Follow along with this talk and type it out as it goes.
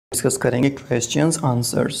Discuss करेंगे questions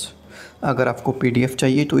answers. अगर आपको पीडीएफ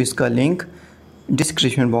चाहिए तो इसका लिंक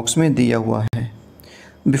डिस्क्रिप्शन बॉक्स में दिया हुआ है।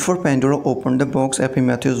 Before Pandora open the box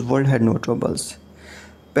एपिमेथियस world had no troubles.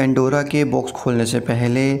 Pandora के बॉक्स खोलने से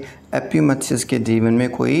पहले एपिमेथियस के जीवन में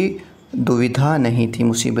कोई दुविधा नहीं थी,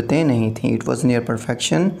 मुसीबतें नहीं थीं। It was near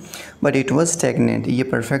perfection but it was stagnant. ये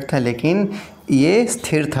परफेक्ट था लेकिन ये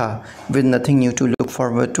स्थिर था। With nothing new to look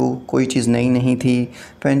forward to, कोई चीज़ नई नहीं थी।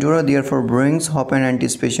 Pandora there for brings hope and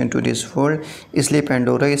anticipation to this world. इसलिए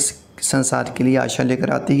पेंडोरा इस संसार के लिए आशा लेकर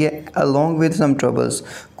आती है, अलॉन्ग विद सम ट्रबल्स,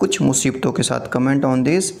 कुछ मुसीबतों के साथ। Comment on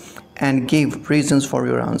this and give reasons for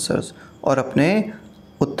your answers, और अपने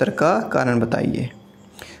उत्तर का कारण बताइए।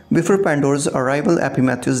 Before Pandora's arrival,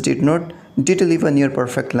 Epimetheus did live a near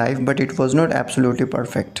perfect life, but it was not absolutely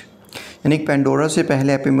perfect. यानी पेंडोरा से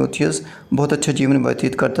पहले एपिमेथियस बहुत अच्छा जीवन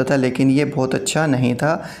व्यतीत करता था, लेकिन ये बहुत अच्छा नहीं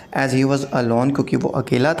था। एज ही वॉज अलोन, क्योंकि वो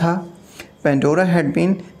अकेला था। Pandora had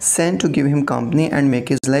been sent to give him company and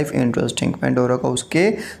make his life interesting. Pandora को उसके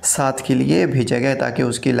साथ के लिए भेजा गया ताकि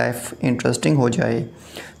उसकी लाइफ इंटरेस्टिंग हो जाए।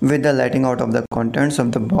 With the letting out of the contents of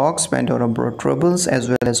the box, Pandora brought troubles as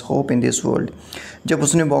well as hope in this world. जब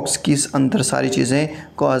उसने बॉक्स की अंदर सारी चीज़ें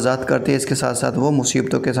को आज़ाद करते, इसके साथ साथ वो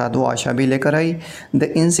मुसीबतों के साथ वो आशा भी लेकर आई। The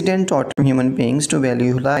incident taught human beings to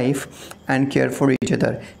value life and care for each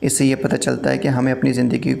other. इससे ये पता चलता है कि हमें अपनी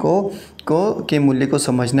ज़िंदगी के मूल्य को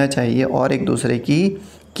समझना चाहिए और एक दूसरे की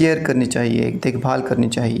केयर करनी चाहिए, देखभाल करनी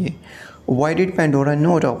चाहिए। Why did Pandora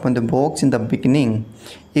not open the box in the beginning,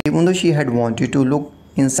 even though she had wanted to look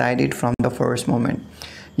inside it from the first moment?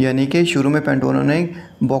 यानी कि शुरू में पेंडोरा ने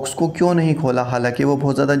बॉक्स को क्यों नहीं खोला, हालांकि वो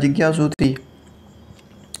बहुत ज़्यादा जिज्ञासु थी।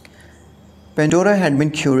 Pandora had been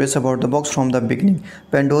curious about the box from the beginning.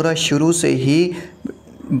 Pandora शुरू से ही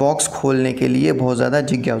बॉक्स खोलने के लिए बहुत ज़्यादा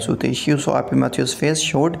जिज्ञासु थे। She saw एपिमेथियस face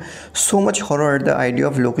showed so much horror at the idea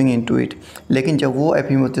of looking into it. लेकिन जब वो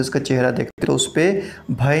एपिमेथियस का चेहरा देखते तो उस पर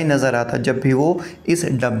भय नज़र आता जब भी वो इस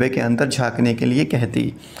डब्बे के अंदर झांकने के लिए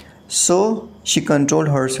कहती। So she controlled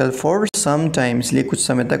herself for some time. इसलिए कुछ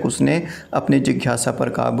समय तक उसने अपनी जिज्ञासा पर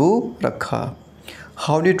काबू रखा।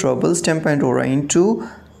 How did troubles temp Pandora into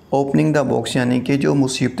opening the box. यानी कि जो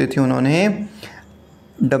मुसीबतें थी उन्होंने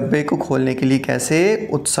डब्बे को खोलने के लिए कैसे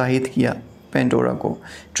उत्साहित किया पेंडोरा को।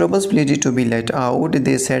 Troubles pleaded to be let out,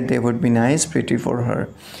 they said they would be nice pretty for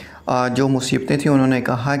her. जो मुसीबतें थी उन्होंने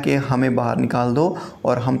कहा कि हमें बाहर निकाल दो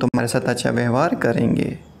और हम तुम्हारे साथ अच्छा व्यवहार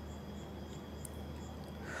करेंगे।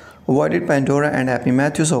 Why did Pandora and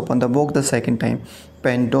Epimetheus open the box the second time?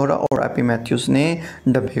 Pandora और एपिमेथियस ने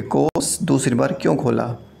डब्बे को दूसरी बार क्यों खोला?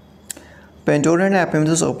 Pandora and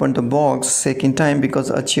Epimetheus opened the box second time because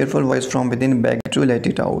a cheerful voice from within begged to let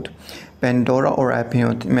it out. Pandora और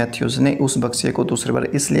एपिमेथियस ने उस बक्से को दूसरी बार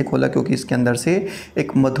इसलिए खोला क्योंकि इसके अंदर से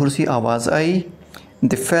एक मधुर सी आवाज़ आई।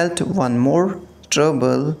 They felt one more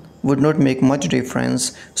trouble would not make much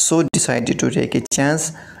difference, so decided to take a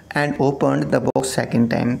chance and opened the box second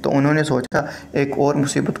time. तो उन्होंने सोचा एक और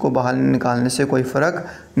मुसीबत को बाहर निकालने से कोई फ़र्क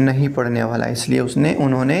नहीं पड़ने वाला, इसलिए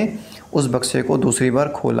उन्होंने उस बक्से को दूसरी बार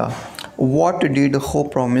खोला। What did hope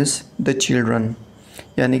promise the children?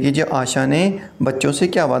 यानी कि जो आशा ने बच्चों से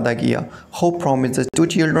क्या वादा किया। Hope promised the two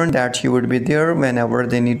children that she would be there whenever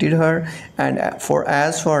they needed her and for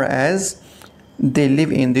as far as they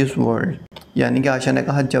live in this world. यानी कि आशा ने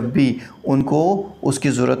कहा जब भी उनको उसकी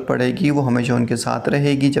ज़रूरत पड़ेगी वो हमेशा उनके साथ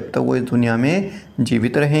रहेगी जब तक वो इस दुनिया में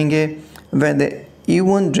जीवित रहेंगे। When they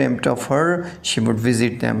even dreamt of her, she would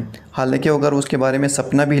visit them. हालांकि अगर उसके बारे में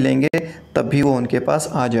सपना भी लेंगे तब भी वो उनके पास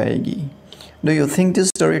आ जाएगी। Do you think this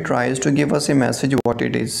story tries to give us a message what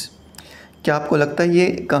it is? क्या आपको लगता है ये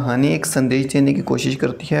कहानी एक संदेश देने की कोशिश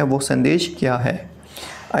करती है? वो संदेश क्या है?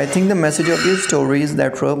 I think the message of this story is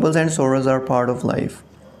that troubles and sorrows are part of life.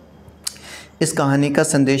 इस कहानी का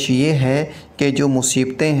संदेश ये है कि जो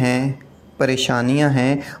मुसीबतें हैं, परेशानियां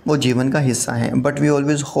हैं, वो जीवन का हिस्सा हैं। But we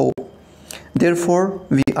always hope, therefore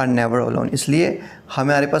we are never alone. इसलिए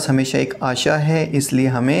हमारे पास हमेशा एक आशा है, इसलिए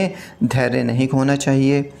हमें धैर्य नहीं खोना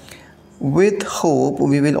चाहिए। With hope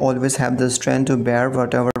we will always have the strength to bear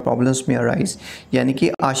whatever problems may arise. यानी कि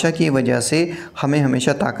आशा की वजह से हमें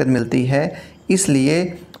हमेशा ताकत मिलती है, इसलिए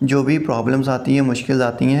जो भी प्रॉब्लम्स आती हैं, मुश्किल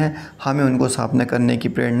आती हैं, हमें उनको सामना करने की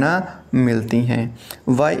प्रेरणा मिलती हैं।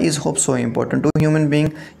 Why is hope so important to human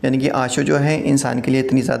being? यानी कि आशा जो है इंसान के लिए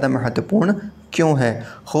इतनी ज़्यादा महत्वपूर्ण क्यों है?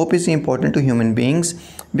 Hope is important to human beings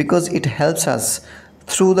because it helps us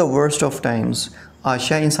through the worst of times.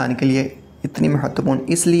 आशा इंसान के लिए इतनी महत्वपूर्ण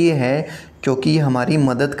इसलिए है क्योंकि हमारी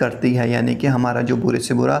मदद करती है, यानी कि हमारा जो बुरे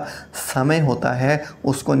से बुरा समय होता है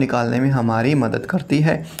उसको निकालने में हमारी मदद करती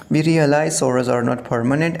है। We realise sorrows are not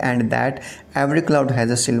permanent and that every cloud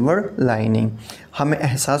has a silver lining. हमें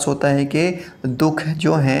एहसास होता है कि दुख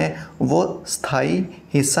जो हैं वो स्थायी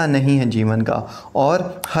हिस्सा नहीं है जीवन का,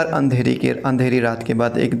 और हर अंधेरी रात के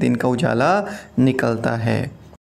बाद एक दिन का उजाला निकलता है।